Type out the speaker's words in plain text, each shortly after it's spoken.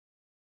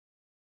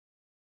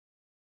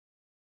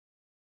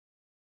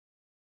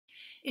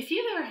If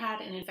you've ever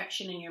had an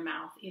infection in your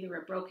mouth, either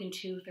a broken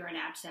tooth or an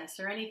abscess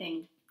or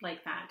anything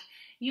like that,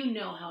 you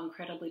know how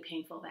incredibly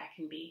painful that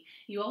can be.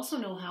 You also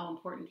know how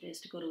important it is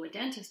to go to a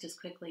dentist as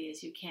quickly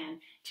as you can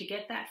to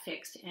get that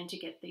fixed and to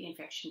get the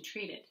infection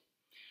treated.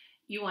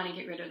 You want to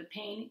get rid of the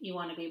pain, you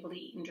want to be able to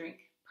eat and drink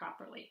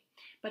properly.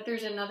 But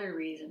there's another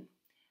reason.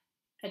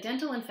 A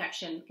dental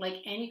infection, like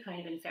any kind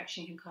of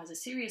infection, can cause a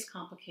serious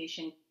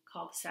complication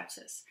called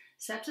sepsis.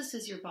 Sepsis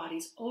is your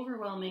body's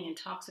overwhelming and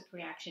toxic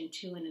reaction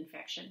to an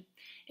infection.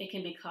 It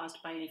can be caused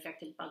by an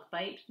infected bug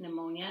bite,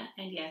 pneumonia,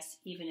 and yes,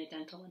 even a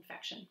dental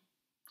infection.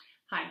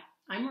 Hi,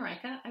 I'm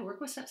Marika. I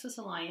work with Sepsis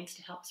Alliance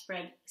to help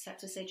spread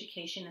sepsis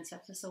education and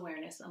sepsis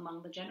awareness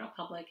among the general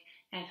public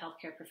and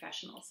healthcare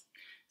professionals.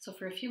 So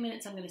for a few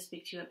minutes, I'm going to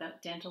speak to you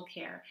about dental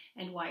care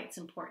and why it's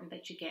important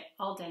that you get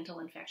all dental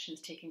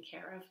infections taken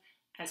care of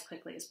as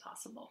quickly as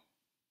possible.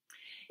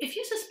 If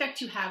you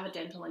suspect you have a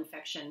dental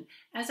infection,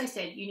 as I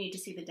said, you need to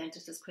see the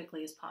dentist as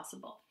quickly as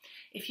possible.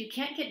 If you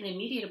can't get an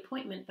immediate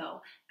appointment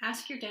though,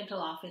 ask your dental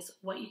office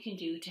what you can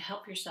do to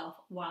help yourself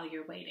while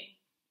you're waiting.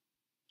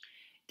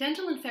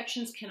 Dental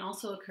infections can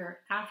also occur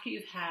after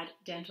you've had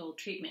dental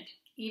treatment,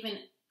 even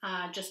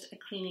just a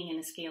cleaning and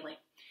a scaling.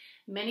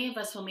 Many of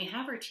us, when we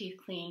have our teeth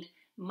cleaned,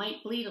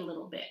 might bleed a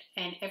little bit,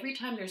 and every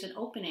time there's an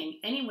opening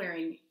anywhere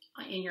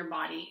in your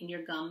body, in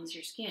your gums,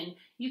 your skin,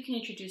 you can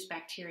introduce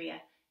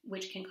bacteria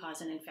which can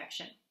cause an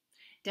infection.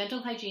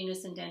 Dental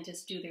hygienists and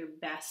dentists do their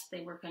best.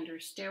 They work under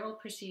sterile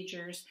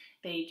procedures.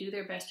 They do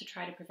their best to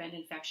try to prevent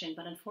infection,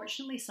 but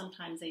unfortunately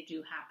sometimes they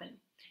do happen.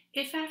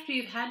 If after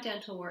you've had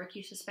dental work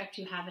you suspect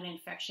you have an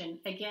infection,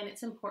 again,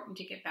 it's important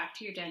to get back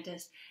to your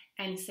dentist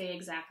and say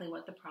exactly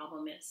what the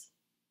problem is.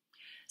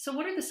 So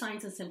what are the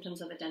signs and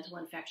symptoms of a dental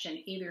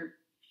infection, either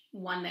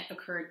one that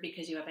occurred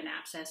because you have an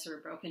abscess or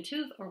a broken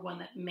tooth, or one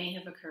that may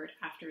have occurred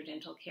after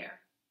dental care?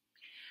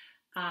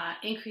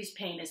 Increased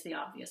pain is the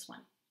obvious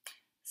one.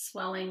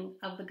 Swelling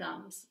of the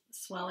gums,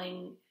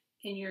 swelling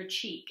in your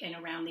cheek and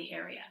around the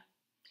area.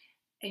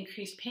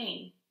 Increased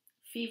pain,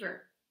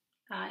 fever,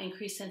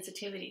 increased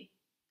sensitivity.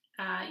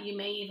 You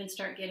may even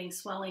start getting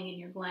swelling in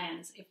your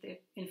glands if the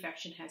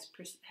infection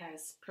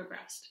has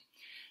progressed.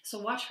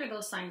 So watch for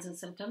those signs and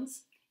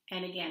symptoms,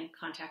 and again,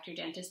 contact your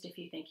dentist if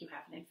you think you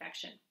have an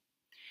infection.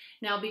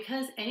 Now,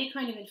 because any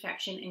kind of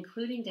infection,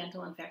 including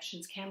dental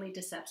infections, can lead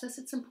to sepsis,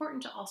 it's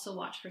important to also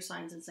watch for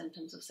signs and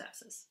symptoms of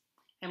sepsis.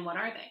 And what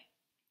are they?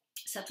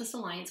 Sepsis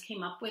Alliance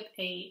came up with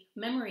a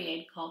memory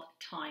aid called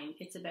TIME.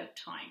 It's about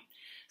time.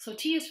 So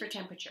T is for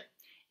temperature.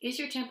 Is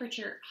your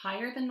temperature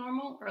higher than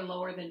normal or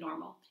lower than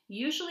normal?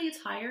 Usually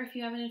it's higher if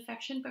you have an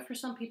infection, but for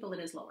some people it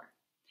is lower.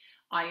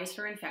 I is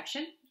for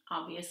infection.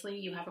 Obviously,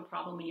 you have a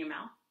problem in your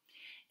mouth.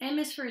 M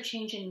is for a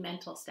change in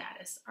mental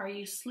status. Are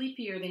you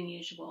sleepier than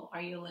usual?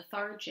 Are you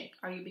lethargic?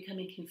 Are you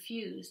becoming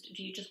confused?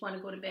 Do you just want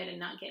to go to bed and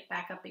not get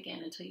back up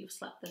again until you've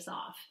slept this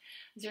off?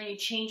 Is there any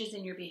changes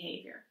in your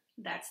behavior?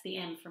 That's the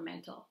M for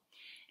mental.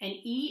 And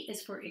E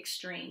is for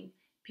extreme.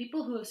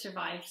 People who have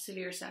survived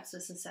severe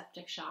sepsis and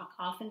septic shock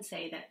often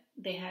say that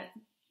they had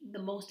the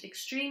most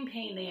extreme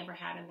pain they ever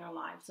had in their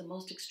lives, the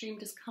most extreme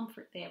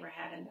discomfort they ever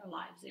had in their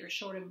lives. They were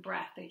short of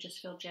breath. They just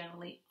feel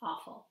generally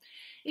awful.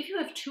 If you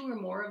have 2 or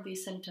more of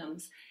these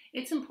symptoms,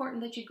 it's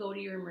important that you go to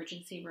your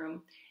emergency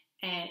room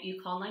and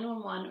you call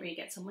 911 or you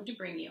get someone to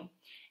bring you,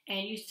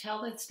 and you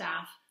tell the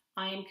staff,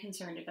 I am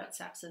concerned about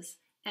sepsis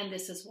and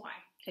this is why.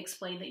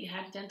 Explain that you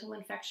had a dental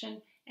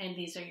infection and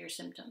these are your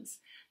symptoms.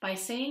 By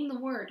saying the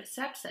word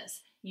sepsis,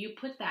 you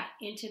put that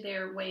into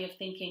their way of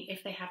thinking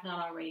if they have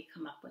not already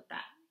come up with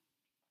that.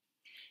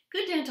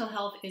 Good dental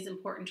health is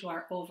important to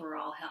our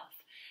overall health,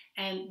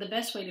 and the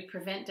best way to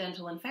prevent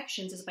dental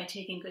infections is by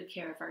taking good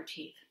care of our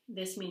teeth.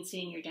 This means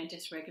seeing your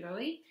dentist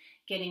regularly,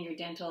 getting your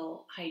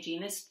dental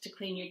hygienist to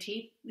clean your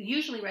teeth,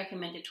 usually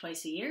recommended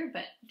twice a year,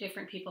 but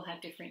different people have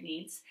different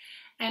needs.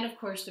 And of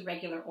course, the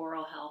regular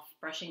oral health,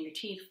 brushing your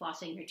teeth,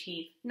 flossing your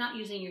teeth, not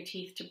using your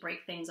teeth to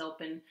break things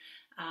open,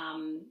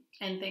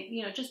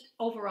 just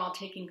overall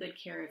taking good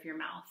care of your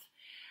mouth.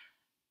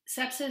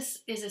 Sepsis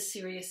is a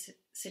serious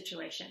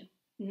situation.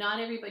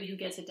 Not everybody who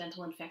gets a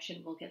dental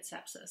infection will get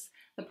sepsis.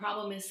 The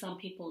problem is some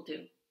people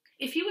do.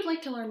 If you would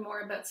like to learn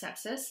more about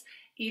sepsis,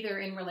 either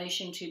in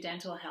relation to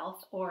dental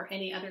health or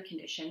any other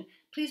condition,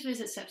 please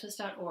visit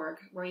sepsis.org,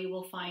 where you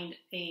will find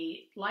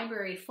a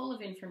library full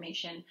of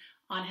information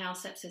on how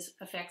sepsis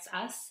affects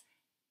us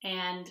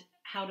and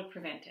how to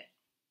prevent it.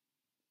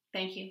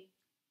 Thank you.